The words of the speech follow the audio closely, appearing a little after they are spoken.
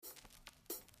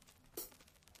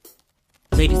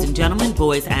Ladies and gentlemen,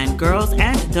 boys and girls,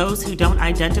 and those who don't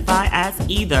identify as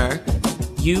either,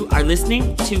 you are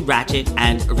listening to Ratchet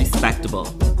and Respectable.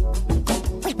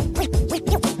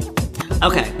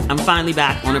 Okay, I'm finally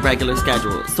back on a regular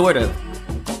schedule, sort of.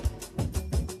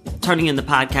 Turning in the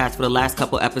podcast for the last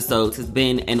couple episodes has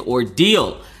been an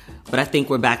ordeal, but I think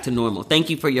we're back to normal. Thank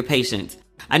you for your patience.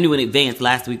 I knew in advance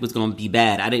last week was going to be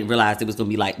bad. I didn't realize it was going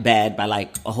to be bad by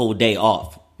a whole day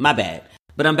off. My bad.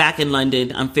 But I'm back in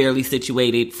London. I'm fairly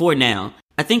situated for now.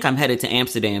 I think I'm headed to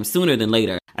Amsterdam sooner than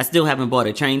later. I still haven't bought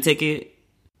a train ticket.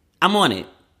 I'm on it.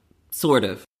 Sort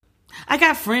of. I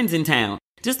got friends in town.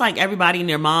 Just like everybody and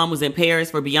their mom was in Paris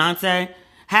for Beyonce,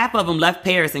 half of them left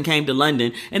Paris and came to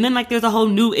London. And then there's a whole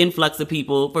new influx of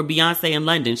people for Beyonce in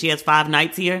London. She has 5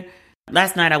 nights here.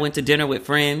 Last night I went to dinner with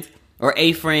friends, or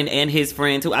a friend and his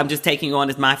friends, who I'm just taking on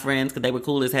as my friends because they were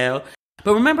cool as hell.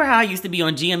 But remember how I used to be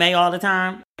on GMA all the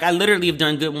time? I literally have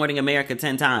done Good Morning America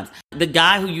 10 times. The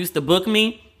guy who used to book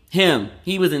me,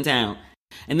 he was in town.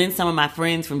 And then some of my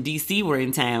friends from DC were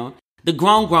in town. The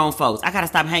grown folks. I gotta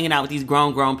stop hanging out with these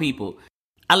grown people.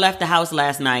 I left the house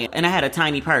last night and I had a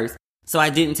tiny purse, so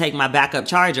I didn't take my backup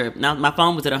charger. Now my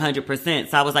phone was at 100%,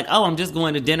 so I was like, I'm just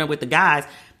going to dinner with the guys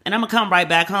and I'm gonna come right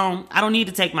back home. I don't need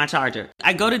to take my charger.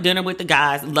 I go to dinner with the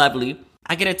guys, lovely.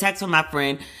 I get a text from my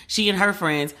friend. She and her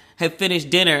friends have finished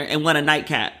dinner and won a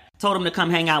nightcap. Told them to come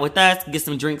hang out with us, get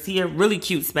some drinks here. Really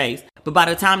cute space. But by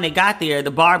the time they got there,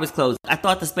 the bar was closed. I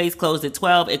thought the space closed at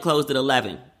 12. It closed at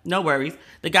 11. No worries.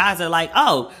 The guys are like,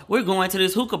 we're going to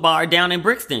this hookah bar down in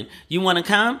Brixton. You want to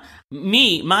come?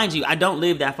 Me, mind you, I don't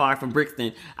live that far from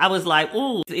Brixton. I was like,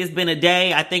 ooh, it's been a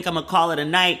day. I think I'm going to call it a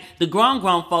night. The grown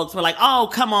folks were like, oh,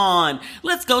 come on.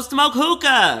 Let's go smoke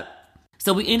hookah.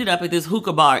 So we ended up at this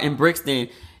hookah bar in Brixton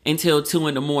until 2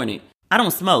 a.m. I don't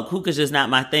smoke. Hookah's just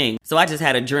not my thing. So I just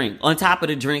had a drink on top of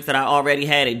the drinks that I already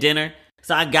had at dinner.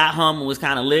 So I got home and was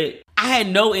kind of lit. I had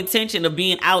no intention of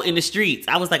being out in the streets.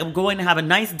 I was like, I'm going to have a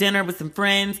nice dinner with some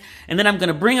friends and then I'm going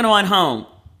to bring it on home.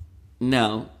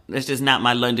 No, that's just not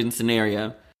my London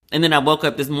scenario. And then I woke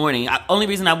up this morning. Only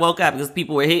reason I woke up is because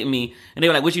people were hitting me and they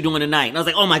were like, what you doing tonight? And I was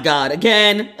like, oh my God,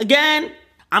 again.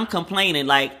 I'm complaining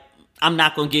I'm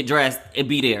not going to get dressed and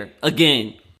be there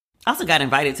again. I also got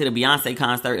invited to the Beyonce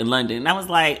concert in London. And I was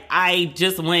like, I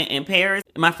just went in Paris.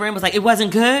 And my friend was like, it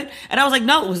wasn't good? And I was like,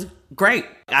 no, it was great.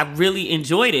 I really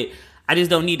enjoyed it. I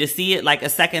just don't need to see it a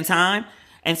second time.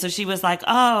 And so she was like,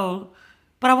 oh,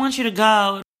 but I want you to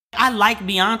go. I like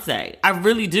Beyonce. I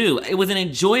really do. It was an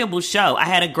enjoyable show. I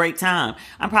had a great time.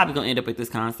 I'm probably going to end up at this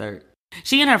concert.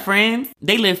 She and her friends,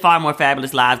 they live far more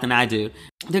fabulous lives than I do.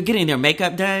 They're getting their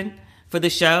makeup done for the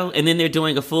show, and then they're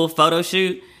doing a full photo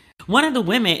shoot. One of the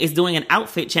women is doing an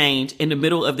outfit change in the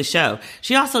middle of the show.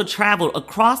 She also traveled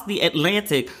across the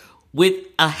Atlantic with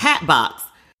a hat box.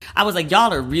 I was like,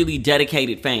 y'all are really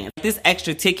dedicated fans. This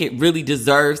extra ticket really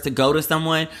deserves to go to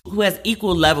someone who has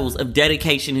equal levels of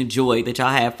dedication and joy that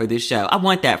y'all have for this show. I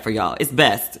want that for y'all. It's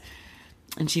best.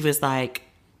 And she was like,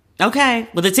 okay,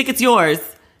 well, the ticket's yours.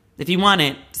 If you want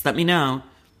it, just let me know.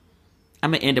 I'm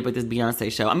going to end up with this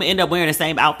Beyonce show. I'm going to end up wearing the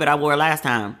same outfit I wore last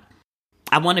time.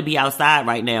 I want to be outside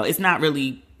right now. It's not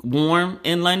really warm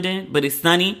in London, but it's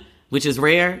sunny, which is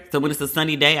rare. So when it's a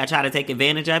sunny day, I try to take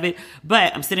advantage of it.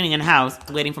 But I'm sitting in the house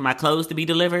waiting for my clothes to be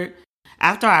delivered.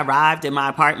 After I arrived at my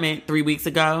apartment 3 weeks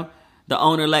ago, the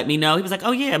owner let me know. He was like,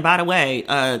 oh yeah, by the way,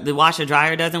 the washer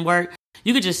dryer doesn't work.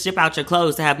 You could just ship out your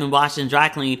clothes to have them washed and dry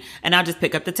cleaned, and I'll just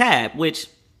pick up the tab, which,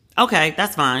 okay,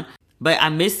 that's fine. But I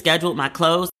misscheduled my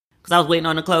clothes because I was waiting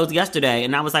on the clothes yesterday.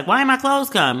 And I was like, why ain't my clothes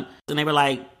come? And they were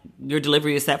like, your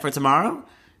delivery is set for tomorrow?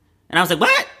 And I was like,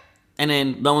 what? And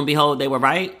then lo and behold, they were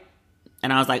right.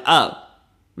 And I was like, oh,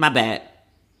 my bad.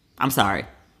 I'm sorry.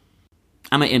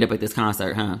 I'm going to end up at this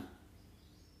concert, huh?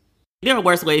 There are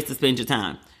worse ways to spend your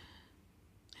time.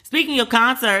 Speaking of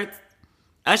concerts,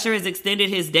 Usher has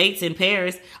extended his dates in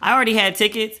Paris. I already had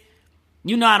tickets.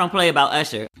 You know I don't play about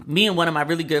Usher. Me and one of my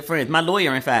really good friends, my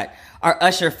lawyer in fact, are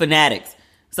Usher fanatics.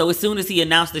 So as soon as he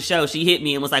announced the show, she hit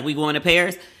me and was like, we going to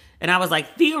Paris? And I was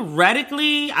like,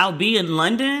 theoretically, I'll be in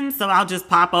London, so I'll just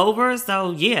pop over.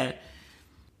 So yeah,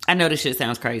 I know this shit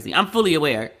sounds crazy. I'm fully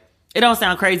aware. It don't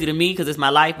sound crazy to me because it's my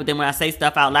life. But then when I say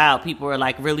stuff out loud, people are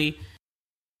like, really?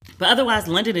 But otherwise,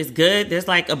 London is good. There's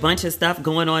a bunch of stuff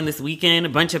going on this weekend. A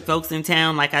bunch of folks in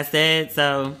town, like I said.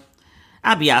 So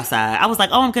I'll be outside. I was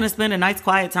like, I'm going to spend a nice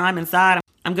quiet time inside.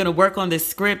 I'm going to work on this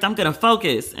script. I'm going to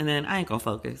focus. And then I ain't going to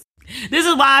focus. This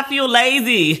is why I feel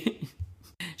lazy.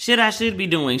 Shit I should be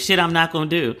doing. Shit I'm not going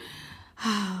to do.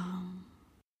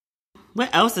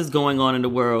 What else is going on in the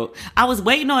world? I was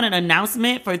waiting on an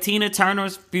announcement for Tina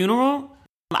Turner's funeral.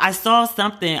 I saw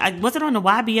something. Was it on the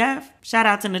YBF? Shout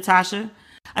out to Natasha.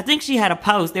 I think she had a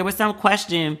post. There was some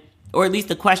question, or at least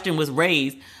the question was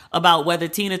raised, about whether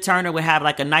Tina Turner would have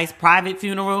like a nice private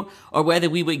funeral or whether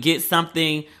we would get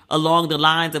something along the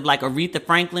lines of like Aretha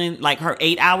Franklin, like her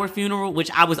 8-hour funeral, which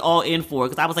I was all in for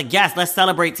because I was like, yes, let's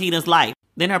celebrate Tina's life.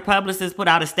 Then her publicist put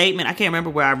out a statement. I can't remember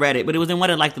where I read it, but it was in one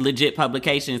of like the legit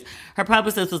publications. Her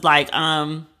publicist was like,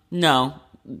 no,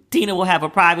 Tina will have a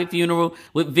private funeral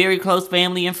with very close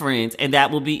family and friends, and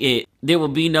that will be it. There will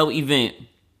be no event.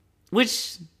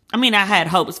 Which, I mean, I had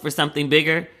hopes for something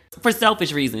bigger for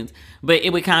selfish reasons, but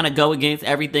it would kind of go against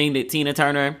everything that Tina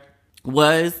Turner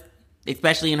was,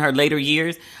 especially in her later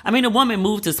years. I mean, a woman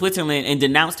moved to Switzerland and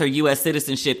denounced her U.S.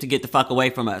 citizenship to get the fuck away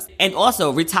from us, and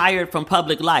also retired from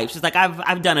public life. She's like,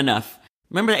 I've done enough.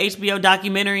 Remember the HBO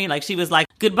documentary? Like, she was like,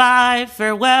 goodbye,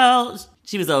 farewell.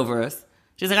 She was over us.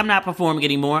 She's like, I'm not performing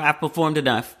anymore. I've performed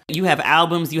enough. You have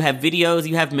albums, you have videos,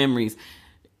 you have memories.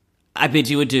 I bid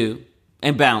you adieu.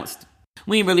 And bounced.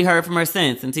 We ain't really heard from her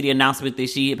since until the announcement that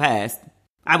she had passed.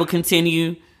 I will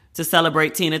continue to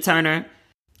celebrate Tina Turner.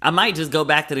 I might just go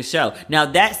back to the show. Now,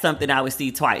 that's something I would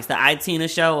see twice. The I-Tina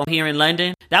show here in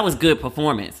London, that was good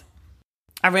performance.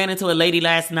 I ran into a lady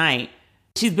last night.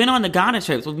 She's been on the Ghana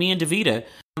trips with me and Davita,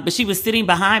 but she was sitting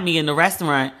behind me in the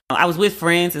restaurant. I was with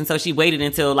friends, and so she waited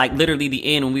until like literally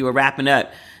the end when we were wrapping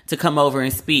up to come over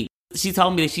and speak. She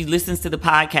told me that she listens to the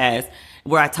podcast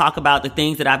where I talk about the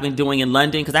things that I've been doing in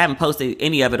London, because I haven't posted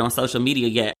any of it on social media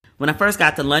yet. When I first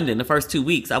got to London, the first 2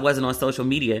 weeks, I wasn't on social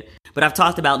media, but I've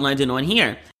talked about London on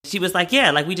here. She was like, yeah,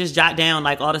 like we just jot down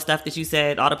like all the stuff that you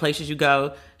said, all the places you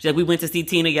go. She's like, we went to see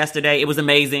Tina yesterday. It was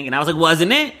amazing. And I was like,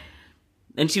 wasn't it?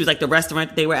 And she was like, the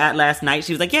restaurant they were at last night.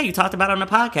 She was like, yeah, you talked about it on the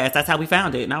podcast. That's how we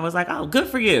found it. And I was like, oh, good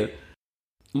for you.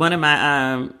 One of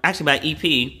my, actually my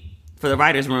EP for the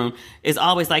writer's room is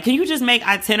always like, can you just make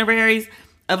itineraries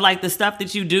of like the stuff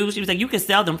that you do? She was like, you could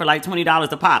sell them for like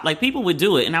 $20 a pop. Like people would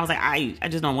do it. And I was like, I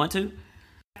just don't want to.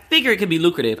 I figure it could be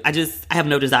lucrative. I have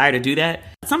no desire to do that.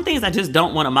 Some things I just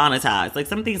don't want to monetize. Like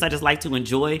some things I just like to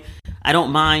enjoy. I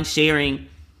don't mind sharing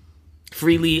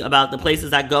freely about the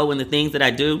places I go and the things that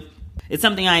I do. It's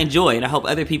something I enjoy, and I hope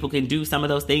other people can do some of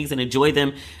those things and enjoy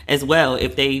them as well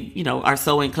if they, are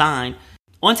so inclined.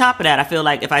 On top of that, I feel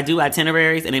like if I do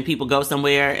itineraries and then people go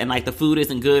somewhere and like the food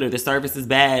isn't good or the service is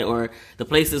bad or the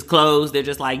place is closed, they're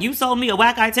just like, you sold me a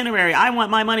whack itinerary. I want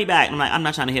my money back. And I'm like, I'm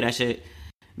not trying to hear that shit.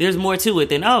 There's more to it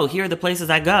than, oh, here are the places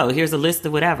I go. Here's a list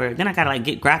of whatever. Then I got to like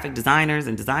get graphic designers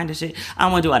and design the shit. I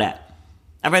don't want to do all that.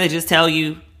 I'd rather just tell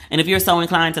you. And if you're so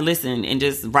inclined to listen and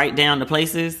just write down the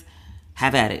places,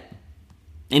 have at it.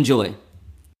 Enjoy.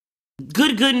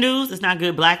 Good news. It's not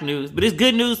good black news, but it's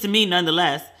good news to me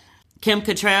nonetheless. Kim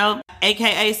Cattrall,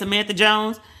 a.k.a. Samantha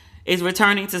Jones, is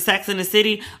returning to Sex and the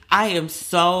City. I am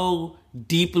so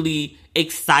deeply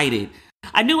excited.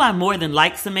 I knew I more than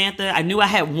liked Samantha. I knew I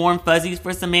had warm fuzzies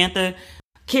for Samantha.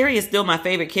 Carrie is still my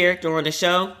favorite character on the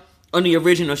show. On the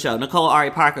original show, Nicole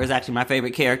Ari Parker is actually my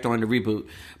favorite character on the reboot.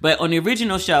 But on the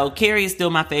original show, Carrie is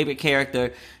still my favorite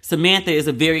character. Samantha is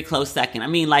a very close second. I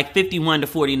mean, like 51 to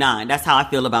 49. That's how I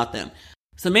feel about them.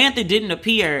 Samantha didn't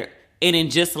appear in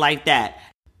Just Like That.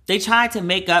 They tried to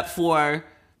make up for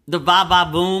the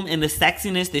va-va-boom and the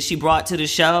sexiness that she brought to the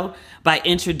show by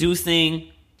introducing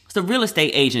the real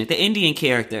estate agent, the Indian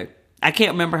character. I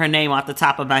can't remember her name off the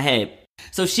top of my head.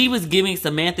 So she was giving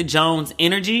Samantha Jones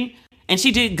energy, and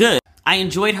she did good. I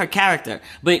enjoyed her character,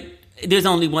 but there's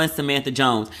only one Samantha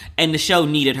Jones, and the show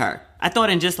needed her. I thought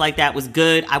Just Like That was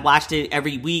good. I watched it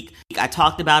every week. I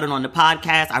talked about it on the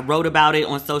podcast. I wrote about it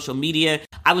on social media.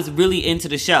 I was really into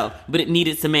the show, but it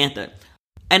needed Samantha.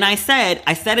 And I said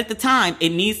at the time, it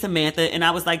needs Samantha. And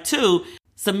I was like,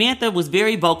 Samantha was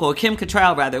very vocal, or Kim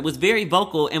Cattrall rather, was very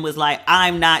vocal and was like,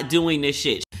 I'm not doing this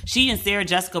shit. She and Sarah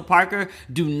Jessica Parker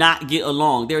do not get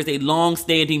along. There is a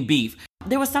long-standing beef.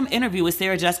 There was some interview with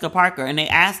Sarah Jessica Parker, and they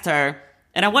asked her,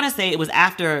 and I want to say it was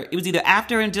either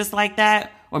after and Just Like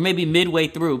That, or maybe midway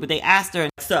through, but they asked her,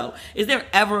 so is there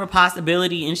ever a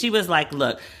possibility? And she was like,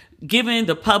 look, given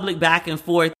the public back and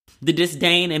forth, the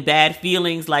disdain and bad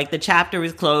feelings, like the chapter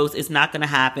is closed, it's not going to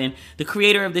happen. The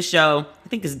creator of the show, I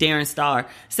think it's Darren Star,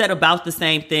 said about the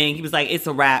same thing. He was like, it's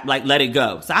a wrap, like let it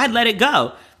go. So I let it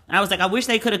go. And I was like, I wish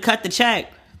they could have cut the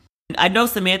check. I know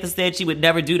Samantha said she would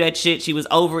never do that shit. She was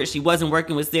over it. She wasn't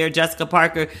working with Sarah Jessica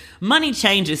Parker. Money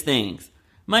changes things.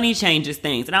 Money changes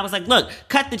things. And I was like, look,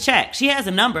 cut the check. She has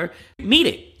a number. Meet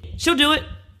it. She'll do it.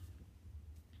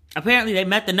 Apparently they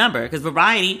met the number because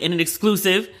Variety, in an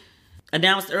exclusive,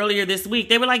 announced earlier this week,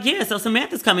 they were like, yeah, so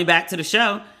Samantha's coming back to the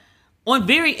show on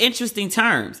very interesting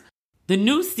terms. The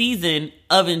new season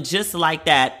of Just Like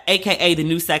That, a.k.a. the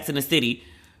new Sex and the City,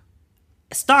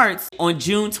 starts on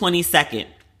June 22nd.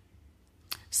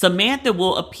 Samantha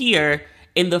will appear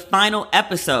in the final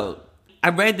episode. I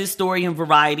read this story in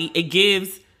Variety.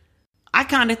 I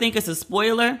kind of think it's a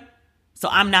spoiler, so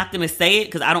I'm not going to say it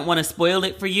because I don't want to spoil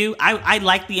it for you. I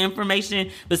like the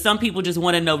information, but some people just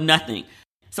want to know nothing.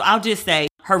 So I'll just say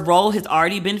her role has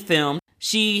already been filmed.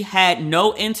 She had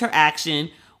no interaction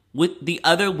with the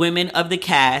other women of the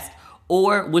cast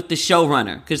or with the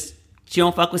showrunner because she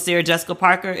don't fuck with Sarah Jessica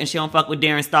Parker and she don't fuck with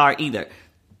Darren Star either.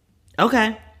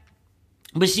 Okay.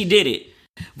 But she did it.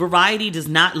 Variety does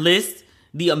not list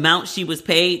the amount she was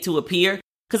paid to appear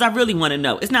because I really want to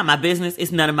know. It's not my business.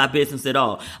 It's none of my business at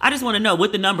all. I just want to know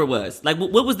what the number was. Like,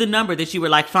 what was the number that you were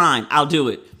like, fine, I'll do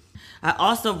it. I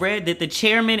also read that the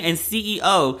chairman and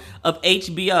CEO of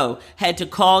HBO had to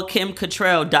call Kim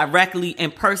Cattrall directly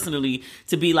and personally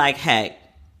to be like, hey,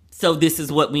 so this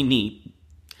is what we need.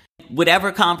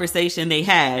 Whatever conversation they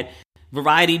had,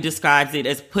 Variety describes it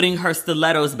as putting her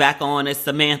stilettos back on as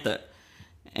Samantha.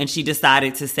 And she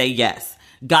decided to say yes.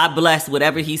 God bless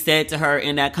whatever he said to her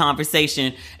in that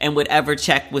conversation and whatever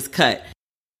check was cut.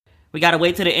 We got to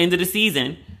wait till the end of the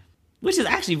season, which is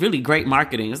actually really great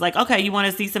marketing. It's like, okay, you want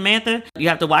to see Samantha? You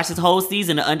have to watch this whole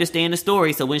season to understand the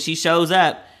story. So when she shows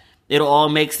up, it'll all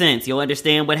make sense. You'll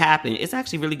understand what happened. It's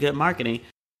actually really good marketing.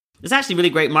 It's actually really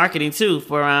great marketing, too,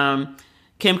 for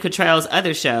Kim Cattrall's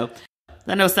other show.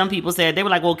 I know some people said, they were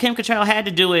like, well, Kim Cattrall had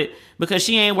to do it because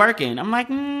she ain't working. I'm like,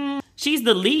 she's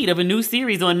the lead of a new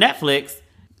series on Netflix.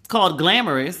 It's called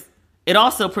Glamorous. It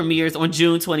also premieres on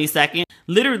June 22nd,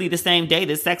 literally the same day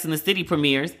that Sex and the City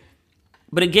premieres.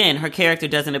 But again, her character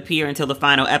doesn't appear until the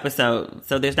final episode,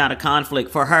 so there's not a conflict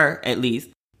for her, at least.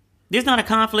 There's not a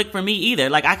conflict for me either.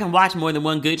 Like, I can watch more than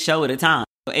one good show at a time.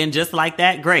 And just like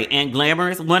that, great. And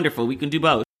Glamorous, wonderful. We can do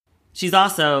both. She's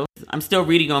also, I'm still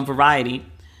reading on Variety,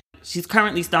 she's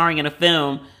currently starring in a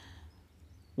film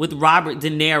with Robert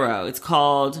De Niro. It's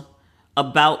called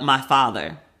About My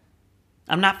Father.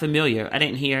 I'm not familiar. I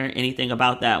didn't hear anything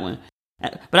about that one.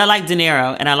 But I like De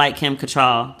Niro and I like Kim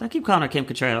Cattrall. I keep calling her Kim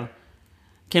Cattrall.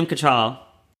 Kim Cattrall.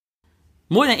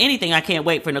 More than anything, I can't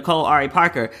wait for Nicole Ari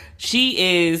Parker.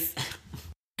 She is...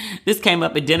 This came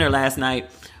up at dinner last night.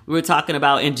 We were talking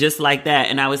about And Just Like That.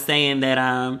 And I was saying that...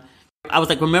 I was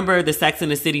like, remember the Sex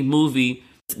and the City movie?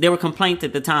 There were complaints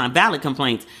at the time, valid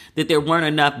complaints, that there weren't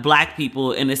enough black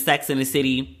people in the Sex and the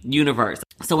City universe.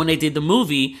 So when they did the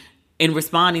movie, in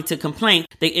responding to complaints,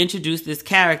 they introduced this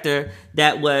character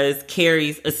that was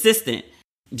Carrie's assistant.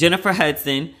 Jennifer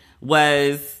Hudson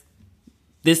was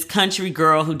this country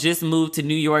girl who just moved to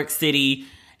New York City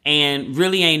and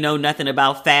really ain't know nothing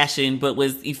about fashion, but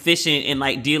was efficient in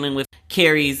like dealing with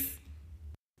Carrie's.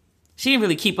 She didn't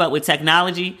really keep up with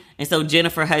technology. And so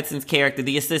Jennifer Hudson's character,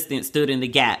 the assistant, stood in the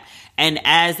gap. And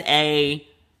as a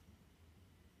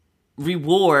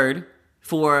reward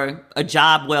for a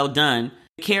job well done,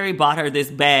 Carrie bought her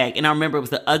this bag. And I remember it was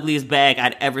the ugliest bag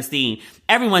I'd ever seen.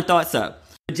 Everyone thought so.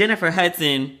 Jennifer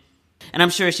Hudson, and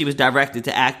I'm sure she was directed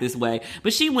to act this way,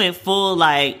 but she went full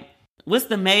like, what's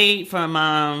the maid from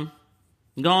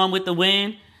Gone with the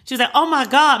Wind? She was like, oh my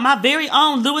God, my very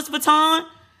own Louis Vuitton.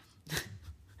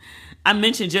 I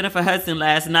mentioned Jennifer Hudson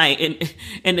last night,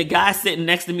 and the guy sitting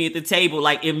next to me at the table,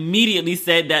 like, immediately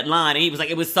said that line. And he was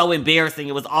like, it was so embarrassing.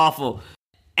 It was awful.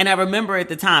 And I remember at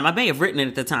the time, I may have written it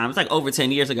at the time. It's like over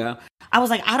 10 years ago. I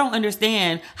was like, I don't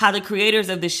understand how the creators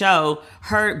of the show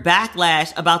heard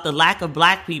backlash about the lack of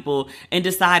black people and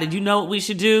decided, you know what we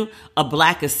should do? A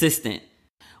black assistant.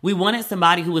 We wanted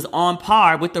somebody who was on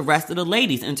par with the rest of the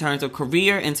ladies in terms of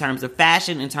career, in terms of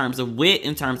fashion, in terms of wit,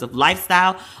 in terms of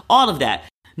lifestyle, all of that.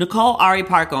 Nicole Ari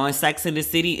Parker on Sex and the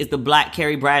City is the black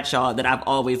Carrie Bradshaw that I've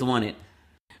always wanted.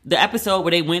 The episode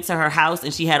where they went to her house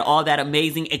and she had all that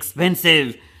amazing,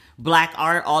 expensive black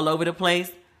art all over the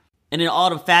place. And then all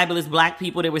the fabulous black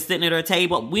people that were sitting at her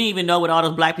table. We didn't even know what all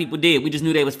those black people did. We just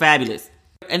knew they was fabulous.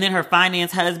 And then her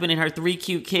finance husband and her 3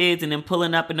 cute kids and then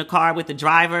pulling up in the car with the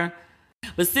driver.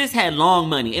 But sis had long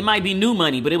money. It might be new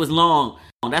money, but it was long.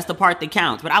 That's the part that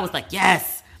counts. But I was like,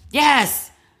 yes,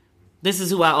 yes. This is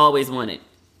who I always wanted.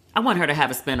 I want her to have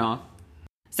a spinoff.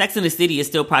 Sex and the City is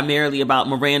still primarily about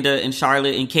Miranda and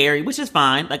Charlotte and Carrie, which is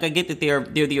fine. Like, I get that they're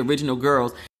the original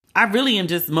girls. I really am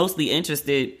just mostly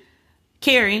interested.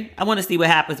 Carrie, I want to see what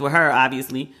happens with her,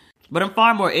 obviously. But I'm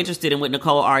far more interested in what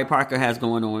Nicole Ari Parker has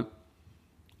going on.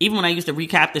 Even when I used to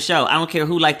recap the show, I don't care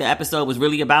who like the episode was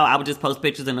really about. I would just post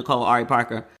pictures of Nicole Ari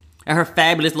Parker and her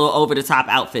fabulous little over-the-top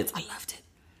outfits. I loved it.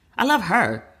 I love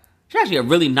her. She's actually a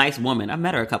really nice woman. I've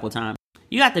met her a couple times.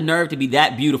 You got the nerve to be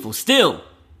that beautiful. Still,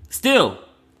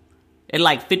 at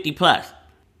like 50 plus.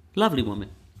 Lovely woman.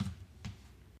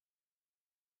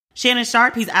 Shannon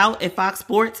Sharpe, he's out at Fox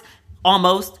Sports.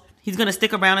 Almost. He's going to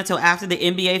stick around until after the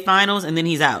NBA finals and then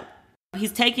he's out.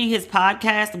 He's taking his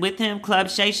podcast with him, Club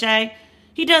Shay Shay.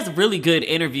 He does really good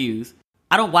interviews.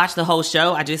 I don't watch the whole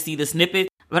show. I just see the snippets.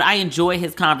 But I enjoy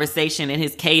his conversation and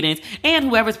his cadence. And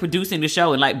whoever's producing the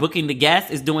show and like booking the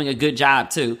guests is doing a good job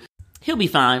too. He'll be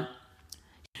fine.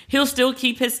 He'll still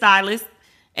keep his stylist.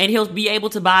 And he'll be able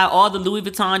to buy all the Louis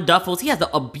Vuitton duffels. He has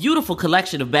a beautiful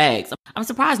collection of bags. I'm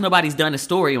surprised nobody's done a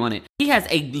story on it. He has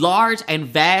a large and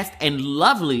vast and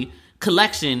lovely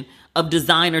collection of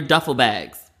designer duffel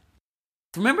bags.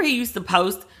 Remember he used to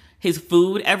post his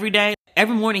food every day?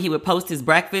 Every morning he would post his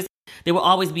breakfast. There will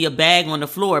always be a bag on the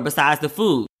floor besides the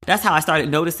food. That's how I started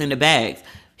noticing the bags.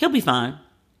 He'll be fine.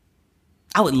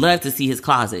 I would love to see his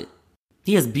closet.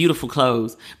 He has beautiful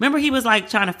clothes. Remember he was like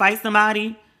trying to fight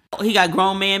somebody? He got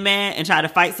grown man mad and tried to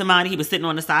fight somebody. He was sitting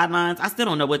on the sidelines. I still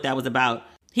don't know what that was about.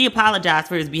 He apologized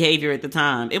for his behavior at the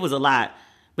time. It was a lot.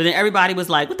 But then everybody was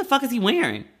like, what the fuck is he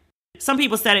wearing? Some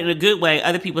people said it in a good way.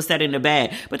 Other people said it in a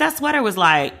bad. But that sweater was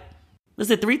like, was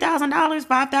it $3,000?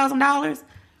 $5,000?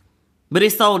 But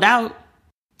it sold out.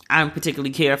 I don't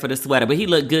particularly care for the sweater, but he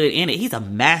looked good in it. He's a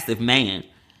massive man.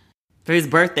 For his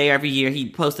birthday every year,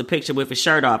 he'd post a picture with his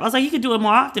shirt off. I was like, you could do it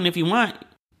more often if you want.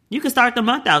 You can start the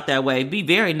month out that way. Be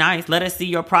very nice. Let us see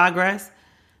your progress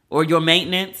or your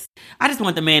maintenance. I just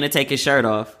want the man to take his shirt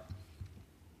off.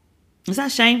 Is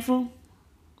that shameful?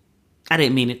 I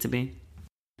didn't mean it to be.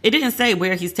 It didn't say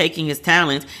where he's taking his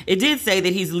talents. It did say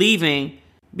that he's leaving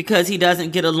because he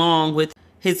doesn't get along with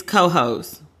his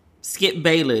co-host, Skip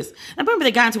Bayless. I remember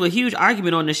they got into a huge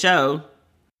argument on the show.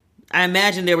 I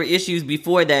imagine there were issues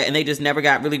before that and they just never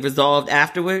got really resolved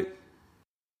afterward.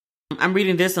 I'm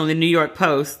reading this on the New York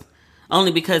Post,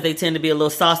 only because they tend to be a little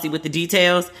saucy with the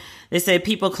details. They said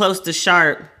people close to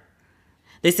Sharp,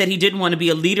 they said he didn't want to be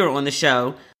a leader on the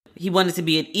show. He wanted to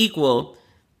be an equal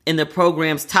in the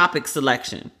program's topic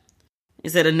selection. He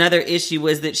said another issue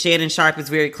was that Shannon Sharp is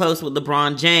very close with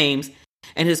LeBron James,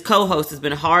 and his co-host has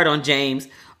been hard on James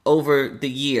over the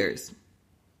years.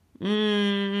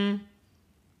 That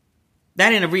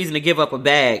ain't a reason to give up a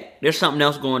bag. There's something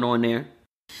else going on there.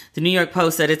 The New York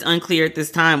Post said it's unclear at this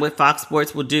time what Fox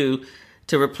Sports will do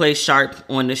to replace Sharp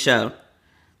on the show.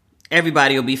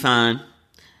 Everybody will be fine.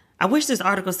 I wish this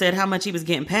article said how much he was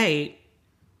getting paid.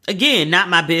 Again, not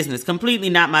my business. Completely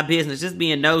not my business. Just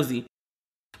being nosy.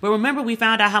 But remember we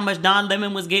found out how much Don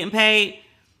Lemon was getting paid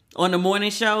on the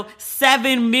morning show?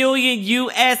 $7 million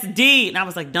USD. And I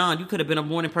was like, Don, you could have been a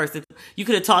morning person. You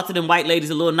could have talked to them white ladies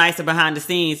a little nicer behind the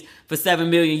scenes for $7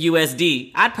 million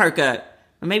USD. I'd perk up.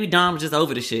 Or maybe Don was just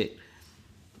over the shit.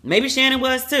 Maybe Shannon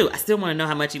was too. I still want to know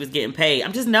how much he was getting paid.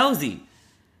 I'm just nosy.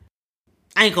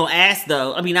 I ain't gonna ask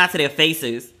though. I mean, not to their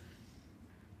faces.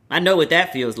 I know what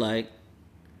that feels like.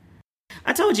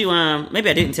 I told you,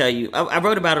 maybe I didn't tell you. I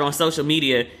wrote about it on social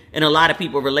media and a lot of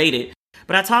people related.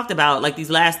 But I talked about like these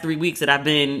last 3 weeks that I've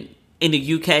been in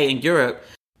the UK and Europe.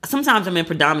 Sometimes I'm in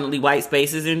predominantly white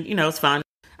spaces and, you know, it's fine.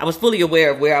 I was fully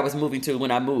aware of where I was moving to when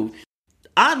I moved.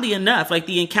 Oddly enough, like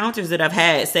the encounters that I've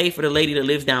had, save for the lady that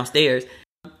lives downstairs,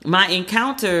 my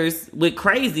encounters with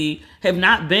crazy have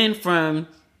not been from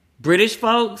British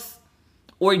folks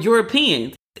or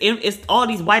Europeans. It's all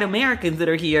these white Americans that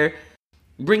are here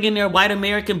bringing their white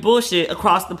American bullshit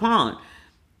across the pond.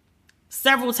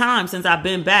 Several times since I've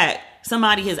been back,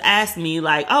 somebody has asked me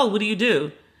like, oh, what do you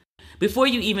do? Before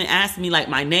you even ask me like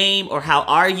my name or how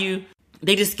are you,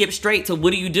 they just skip straight to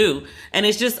what do you do? And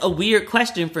it's just a weird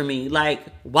question for me. Like,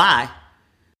 why?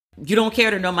 You don't care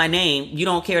to know my name. You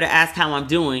don't care to ask how I'm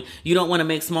doing. You don't want to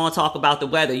make small talk about the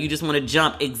weather. You just want to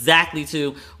jump exactly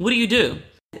to, what do you do?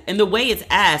 And the way it's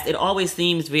asked, it always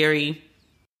seems very,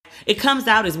 it comes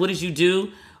out as what did you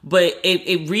do? But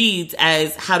it reads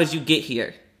as how did you get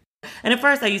here? And at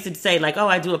first I used to say like, oh,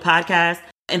 I do a podcast.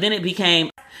 And then it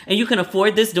became, and you can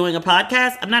afford this doing a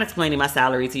podcast? I'm not explaining my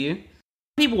salary to you.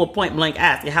 People will point blank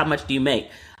ask you, how much do you make?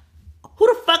 Who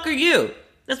the fuck are you?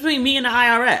 That's between me and the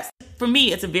IRS. For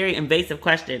me, it's a very invasive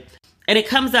question. And it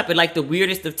comes up at like the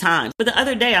weirdest of times. But the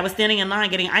other day I was standing in line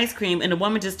getting ice cream and the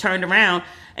woman just turned around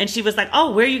and she was like,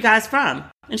 oh, where are you guys from?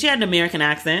 And she had an American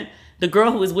accent. The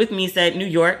girl who was with me said New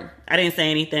York. I didn't say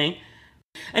anything.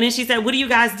 And then she said, what do you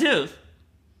guys do?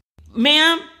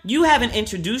 Ma'am, you haven't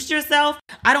introduced yourself.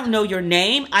 I don't know your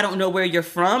name. I don't know where you're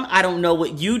from. I don't know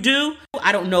what you do.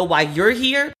 I don't know why you're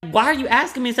here. Why are you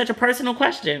asking me such a personal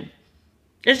question?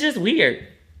 It's just weird.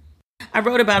 I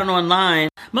wrote about it online.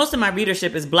 Most of my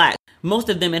readership is black. Most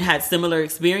of them had had similar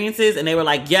experiences and they were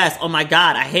like, yes, oh my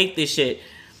God, I hate this shit.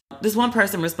 This one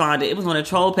person responded, it was on a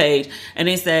troll page, and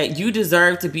they said, you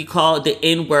deserve to be called the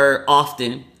N-word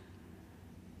often.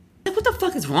 What the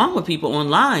fuck is wrong with people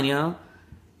online, yo?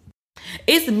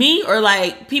 It's me or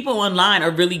like people online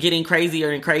are really getting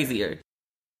crazier and crazier.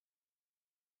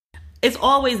 It's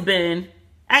always been,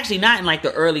 actually not in like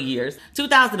the early years,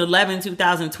 2011,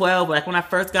 2012, like when I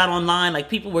first got online, like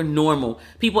people were normal.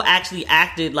 People actually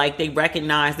acted like they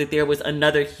recognized that there was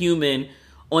another human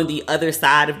on the other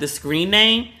side of the screen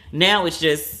name. Now it's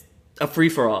just a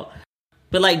free-for-all.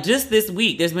 But like just this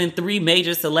week, there's been 3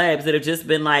 major celebs that have just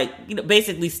been like, you know,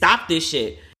 basically stop this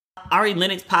shit. Ari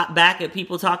Lennox popped back at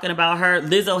people talking about her.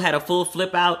 Lizzo had a full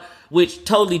flip out, which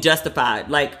totally justified.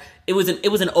 Like it was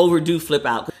an overdue flip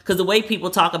out because the way people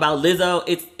talk about Lizzo,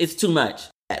 it's too much.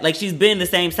 Like she's been the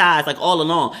same size like all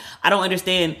along. I don't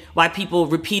understand why people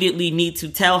repeatedly need to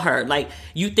tell her like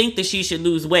you think that she should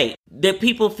lose weight. That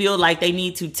people feel like they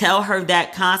need to tell her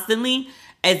that constantly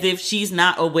as if she's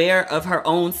not aware of her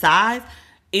own size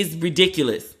is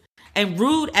ridiculous and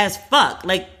rude as fuck.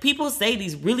 Like people say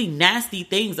these really nasty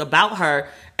things about her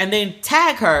and then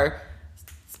tag her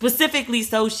specifically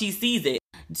so she sees it.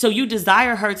 So you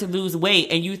desire her to lose weight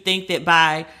and you think that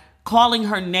by calling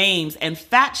her names and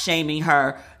fat shaming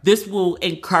her, this will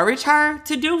encourage her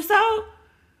to do so?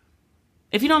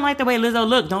 If you don't like the way Lizzo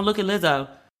look, don't look at Lizzo.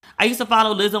 I used to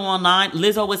follow Lizzo online.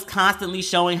 Lizzo was constantly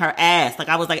showing her ass. Like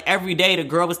I was like every day the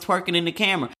girl was twerking in the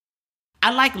camera.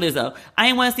 I like Lizzo. I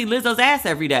ain't want to see Lizzo's ass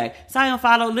every day. So I don't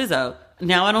follow Lizzo.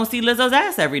 Now I don't see Lizzo's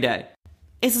ass every day.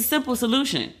 It's a simple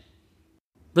solution.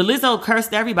 But Lizzo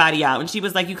cursed everybody out. And she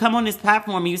was like, you come on this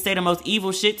platform and you say the most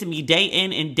evil shit to me day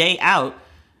in and day out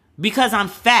because I'm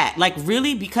fat. Like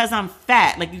really? Because I'm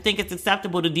fat. Like you think it's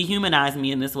acceptable to dehumanize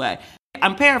me in this way.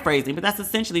 I'm paraphrasing, but that's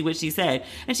essentially what she said.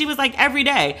 And she was like, every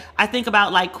day I think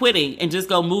about like quitting and just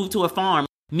go move to a farm,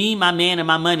 me, my man, and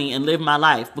my money and live my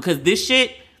life because this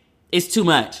shit is too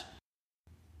much.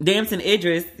 Damson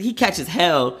Idris, he catches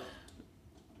hell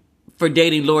for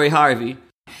dating Lori Harvey.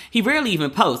 He rarely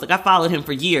even posts. Like I followed him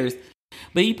for years,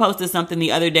 but he posted something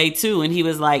the other day too. And he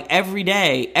was like, every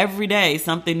day,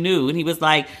 something new. And he was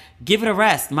like, give it a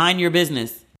rest. Mind your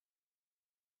business.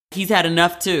 He's had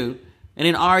enough too. And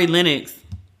then Ari Lennox,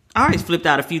 Ari's flipped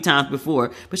out a few times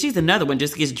before, but she's another one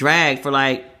just gets dragged for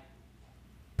like,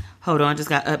 hold on, just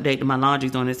got updated. My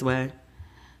laundry's on its way.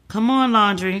 Come on,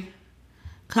 laundry.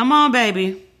 Come on,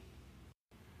 baby.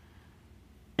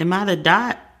 Am I the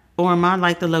dot or am I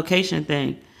like the location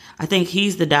thing? I think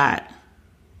he's the dot.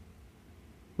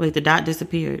 Wait, the dot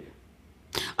disappeared.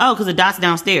 Oh, because the dot's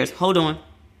downstairs. Hold on.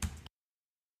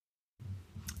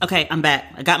 Okay, I'm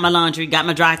back. I got my laundry, got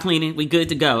my dry cleaning. We good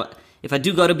to go. If I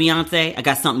do go to Beyonce, I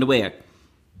got something to wear.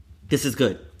 This is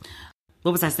good.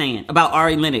 What was I saying? About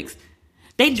Ari Lennox.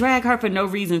 They drag her for no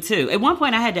reason too. At one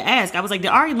point I had to ask, I was like, did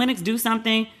Ari Lennox do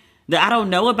something that I don't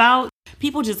know about?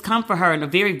 People just come for her in a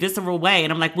very visceral way.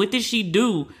 And I'm like, what did she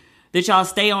do that y'all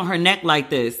stay on her neck like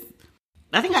this?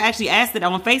 I think I actually asked it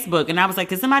on Facebook and I was like,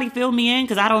 can somebody fill me in?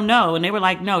 Because I don't know. And they were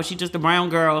like, no, she's just a brown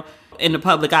girl in the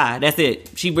public eye. That's it.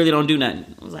 She really don't do nothing.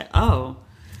 I was like, oh.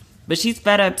 But she's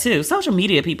fed up too. Social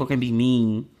media people can be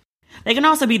mean. They can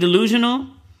also be delusional.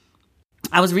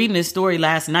 I was reading this story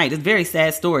last night. It's a very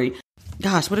sad story.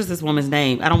 Gosh, what is this woman's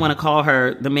name? I don't want to call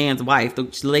her the man's wife. The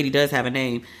lady does have a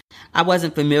name. I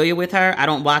wasn't familiar with her. I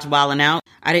don't watch Wildin' Out.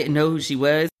 I didn't know who she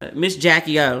was. Miss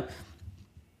Jackie O.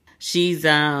 She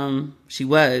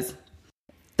was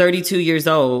 32 years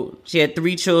old. She had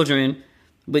 3 children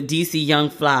with DC Young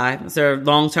Fly. It's her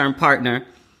long-term partner.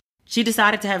 She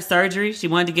decided to have surgery. She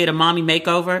wanted to get a mommy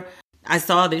makeover. I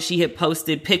saw that she had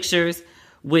posted pictures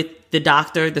with the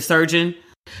doctor, the surgeon,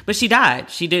 but she died.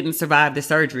 She didn't survive the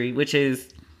surgery, which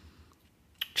is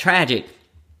tragic.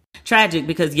 Tragic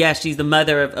because, yes, she's the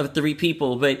mother of 3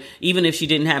 people, but even if she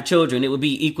didn't have children, it would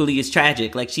be equally as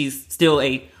tragic. Like she's still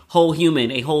a whole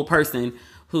human, a whole person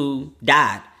who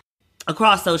died.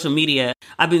 Across social media,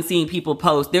 I've been seeing people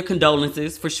post their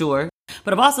condolences for sure.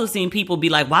 But I've also seen people be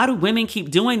like, why do women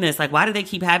keep doing this? Like, why do they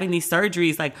keep having these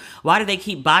surgeries? Like, why do they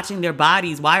keep botching their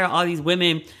bodies? Why are all these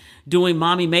women doing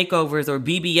mommy makeovers or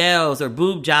BBLs or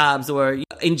boob jobs or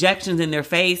injections in their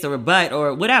face or butt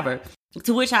or whatever?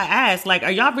 To which I ask, like,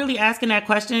 are y'all really asking that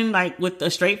question, like, with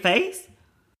a straight face?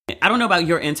 I don't know about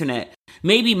your internet.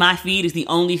 Maybe my feed is the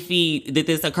only feed that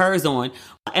this occurs on.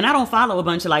 And I don't follow a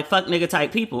bunch of, like, fuck nigga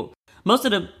type people. Most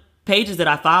of the pages that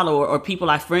I follow or people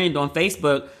I friend on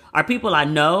Facebook are people I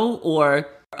know or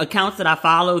accounts that I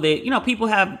follow that, you know, people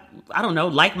have, I don't know,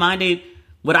 like-minded,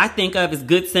 what I think of as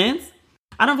good sense.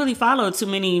 I don't really follow too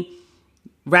many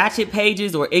ratchet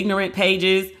pages or ignorant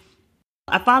pages.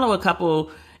 I follow a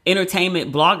couple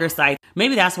entertainment blogger sites.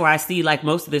 Maybe that's where I see like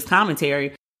most of this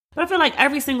commentary. But I feel like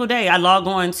every single day I log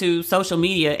on to social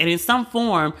media and in some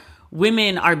form,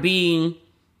 women are being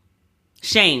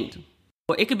shamed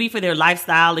It could be for their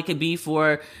lifestyle. It could be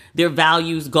for their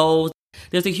values, goals.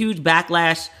 There's a huge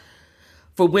backlash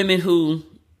for women who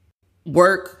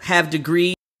work, have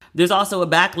degrees. There's also a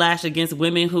backlash against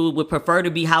women who would prefer to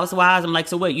be housewives. I'm like,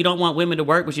 so what? You don't want women to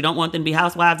work, but you don't want them to be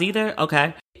housewives either?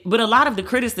 Okay. But a lot of the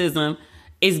criticism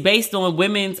is based on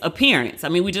women's appearance. I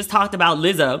mean, we just talked about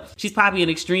Lizzo. She's probably an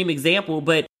extreme example,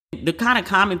 but the kind of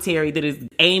commentary that is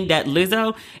aimed at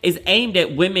Lizzo is aimed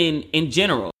at women in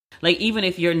general. Like, even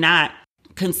if you're not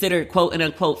considered quote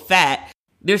unquote fat,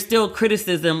 there's still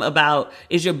criticism about,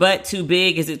 is your butt too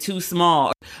big? Is it too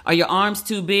small? Are your arms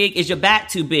too big? Is your back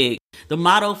too big? The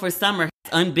motto for summer,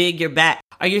 unbig your back.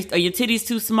 Are your titties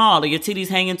too small? Are your titties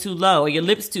hanging too low? Are your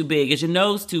lips too big? Is your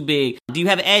nose too big? Do you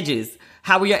have edges?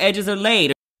 How are your edges are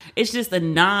laid? It's just a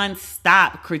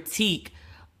non-stop critique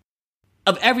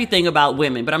of everything about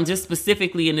women. But I'm just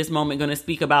specifically in this moment going to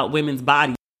speak about women's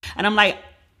bodies. And I'm like,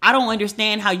 I don't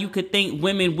understand how you could think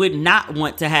women would not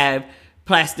want to have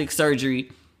plastic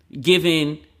surgery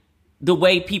given the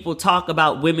way people talk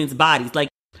about women's bodies. Like,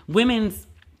 women's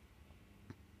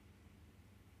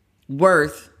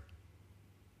worth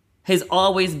has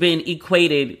always been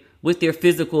equated with their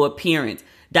physical appearance.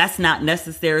 That's not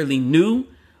necessarily new,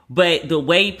 but the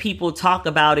way people talk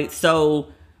about it,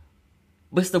 so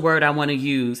what's the word I want to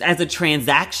use? As a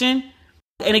transaction.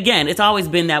 And again, it's always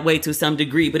been that way to some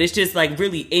degree, but it's just like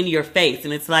really in your face.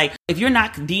 And it's like, if you're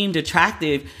not deemed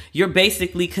attractive, you're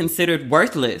basically considered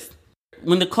worthless.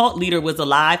 When the cult leader was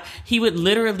alive, he would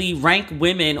literally rank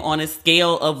women on a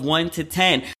scale of 1 to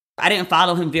 10. I didn't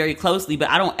follow him very closely, but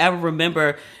I don't ever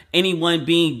remember anyone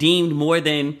being deemed more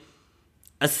than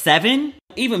a 7.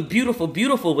 Even beautiful,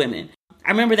 beautiful women. I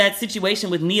remember that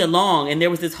situation with Nia Long, and there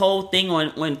was this whole thing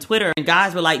on Twitter, and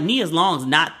guys were like, Nia Long's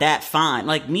not that fine.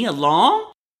 Like, Nia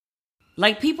Long?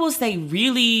 Like, people say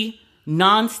really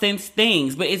nonsense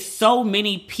things, but it's so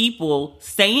many people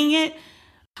saying it.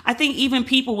 I think even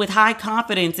people with high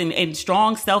confidence and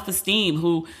strong self-esteem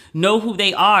who know who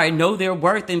they are and know their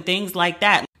worth and things like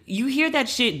that, you hear that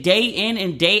shit day in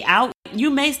and day out, you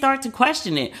may start to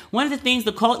question it. One of the things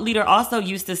the cult leader also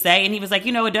used to say, and he was like,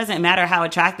 you know, it doesn't matter how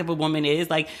attractive a woman is.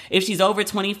 Like, if she's over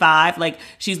 25, like,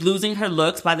 she's losing her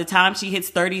looks. By the time she hits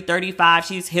 30, 35,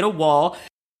 she's hit a wall.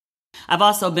 I've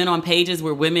also been on pages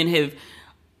where women have,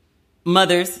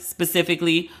 mothers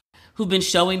specifically, who've been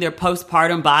showing their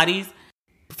postpartum bodies.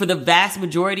 For the vast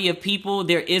majority of people,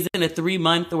 there isn't a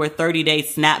 3-month or a 30-day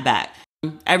snapback.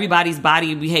 Everybody's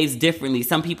body behaves differently.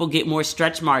 Some people get more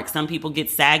stretch marks. Some people get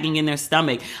sagging in their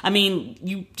stomach. I mean,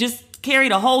 you just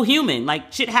carried a whole human.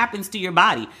 Like, shit happens to your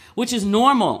body, which is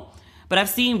normal. But I've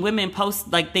seen women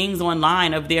post like things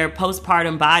online of their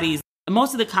postpartum bodies.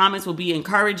 Most of the comments will be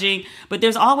encouraging, but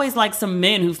there's always like some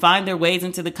men who find their ways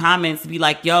into the comments to be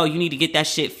like, yo, you need to get that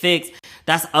shit fixed.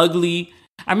 That's ugly.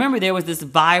 I remember there was this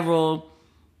viral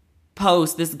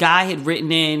post this guy had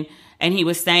written in, and he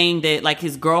was saying that like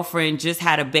his girlfriend just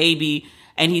had a baby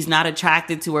and he's not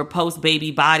attracted to her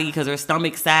post-baby body because her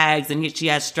stomach sags and she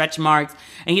has stretch marks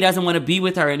and he doesn't want to be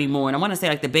with her anymore. And I want to say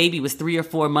like the baby was 3 or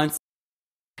 4 months.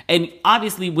 And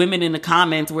obviously women in the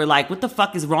comments were like, what the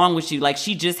fuck is wrong with you? Like,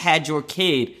 she just had your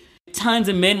kid. Tons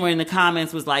of men were in the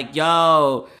comments was like,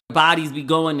 yo, bodies be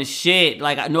going to shit.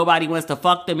 Like, nobody wants to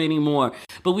fuck them anymore.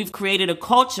 But we've created a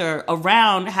culture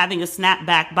around having a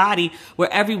snapback body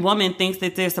where every woman thinks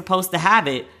that they're supposed to have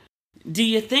it. Do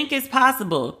you think it's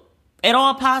possible, at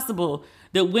all possible,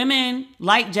 that women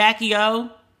like Jackie O,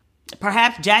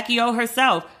 perhaps Jackie O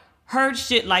herself, heard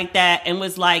shit like that and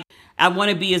was like, I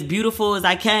want to be as beautiful as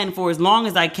I can for as long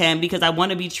as I can because I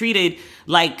want to be treated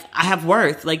like I have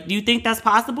worth. Like, do you think that's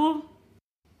possible?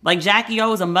 Like, Jackie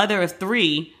O is a mother of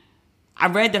 3. I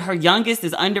read that her youngest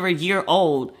is under a year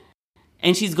old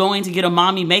and she's going to get a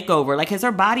mommy makeover. Like, has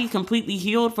her body completely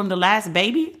healed from the last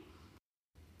baby?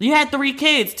 You had 3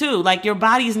 kids too. Like, your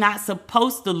body's not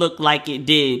supposed to look like it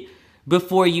did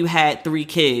before you had 3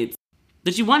 kids.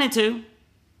 But you wanted to.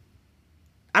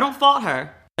 I don't fault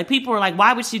her. Like, people are like,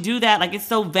 why would she do that? Like, it's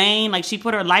so vain. Like, she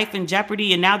put her life in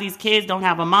jeopardy and now these kids don't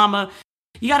have a mama.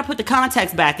 You got to put the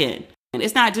context back in. And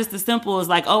it's not just as simple as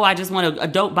like, oh, I just want a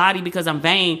dope body because I'm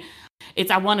vain. It's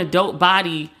I want a dope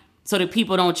body so that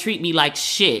people don't treat me like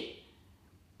shit.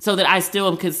 So that I still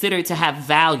am considered to have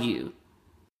value.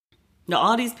 Now,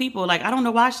 all these people, like, I don't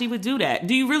know why she would do that.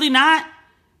 Do you really not?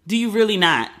 Do you really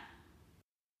not?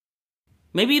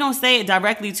 Maybe you don't say it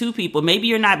directly to people. Maybe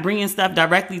you're not bringing stuff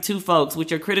directly to folks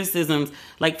with your criticisms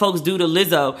like folks do to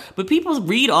Lizzo. But people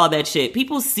read all that shit.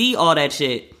 People see all that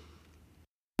shit.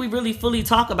 We really fully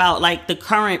talk about like the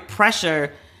current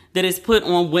pressure that is put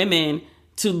on women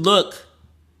to look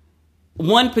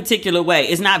one particular way.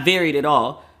 It's not varied at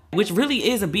all. which really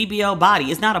is a BBL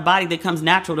body. It's not a body that comes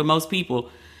natural to most people.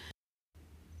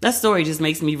 That story just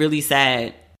makes me really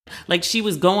sad. Like, she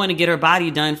was going to get her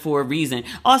body done for a reason.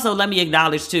 Also, let me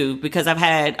acknowledge too, because I've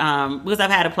had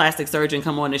a plastic surgeon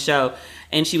come on the show,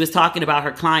 and she was talking about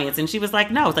her clients, and she was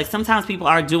like, no, it's like sometimes people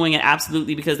are doing it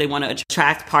absolutely because they want to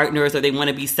attract partners or they want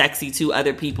to be sexy to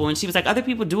other people. And she was like, other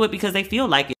people do it because they feel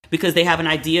like it, because they have an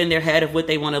idea in their head of what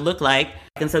they want to look like,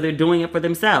 and so they're doing it for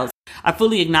themselves. I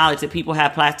fully acknowledge that people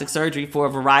have plastic surgery for a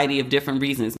variety of different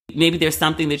reasons. Maybe there's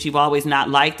something that you've always not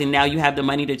liked and now you have the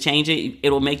money to change it.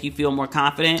 It'll make you feel more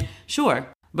confident. Sure.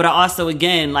 But I also,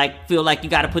 again, feel like you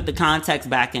got to put the context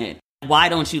back in. Why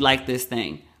don't you like this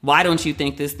thing? Why don't you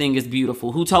think this thing is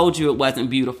beautiful? Who told you it wasn't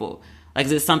beautiful? Like,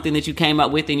 is it something that you came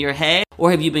up with in your head?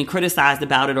 Or have you been criticized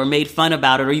about it or made fun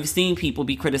about it? Or you've seen people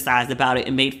be criticized about it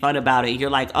and made fun about it. You're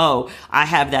like, oh, I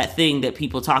have that thing that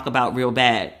people talk about real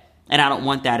bad, and I don't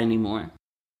want that anymore.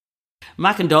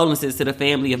 My condolences to the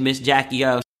family of Miss Jackie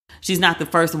O. She's not the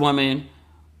first woman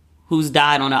who's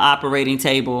died on an operating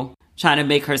table trying to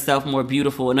make herself more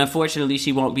beautiful. And unfortunately,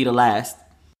 she won't be the last.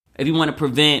 If you want to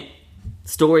prevent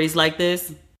stories like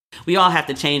this, we all have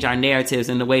to change our narratives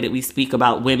and the way that we speak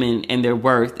about women and their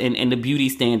worth and the beauty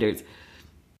standards.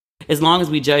 As long as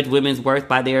we judge women's worth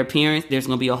by their appearance, there's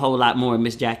going to be a whole lot more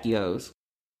Miss Jackie O's.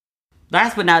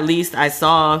 Last but not least, I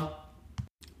saw...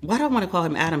 Why do I want to call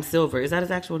him Adam Silver? Is that his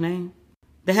actual name?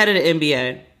 The head of the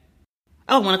NBA.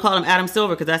 Oh, I want to call him Adam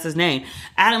Silver because that's his name.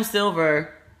 Adam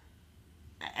Silver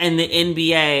and the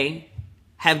NBA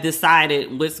have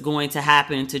decided what's going to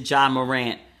happen to Ja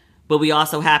Morant. But we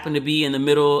also happen to be in the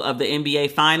middle of the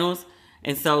NBA Finals.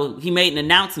 And so he made an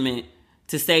announcement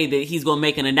to say that he's going to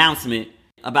make an announcement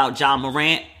about Ja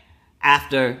Morant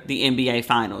after the NBA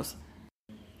Finals.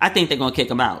 I think they're going to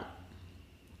kick him out.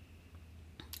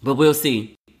 But we'll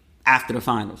see after the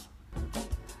finals.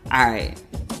 All right.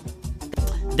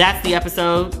 That's the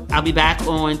episode. I'll be back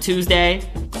on Tuesday.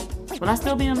 Will I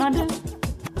still be in London?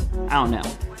 I don't know.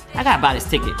 I got to buy this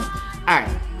ticket. All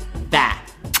right. Bye.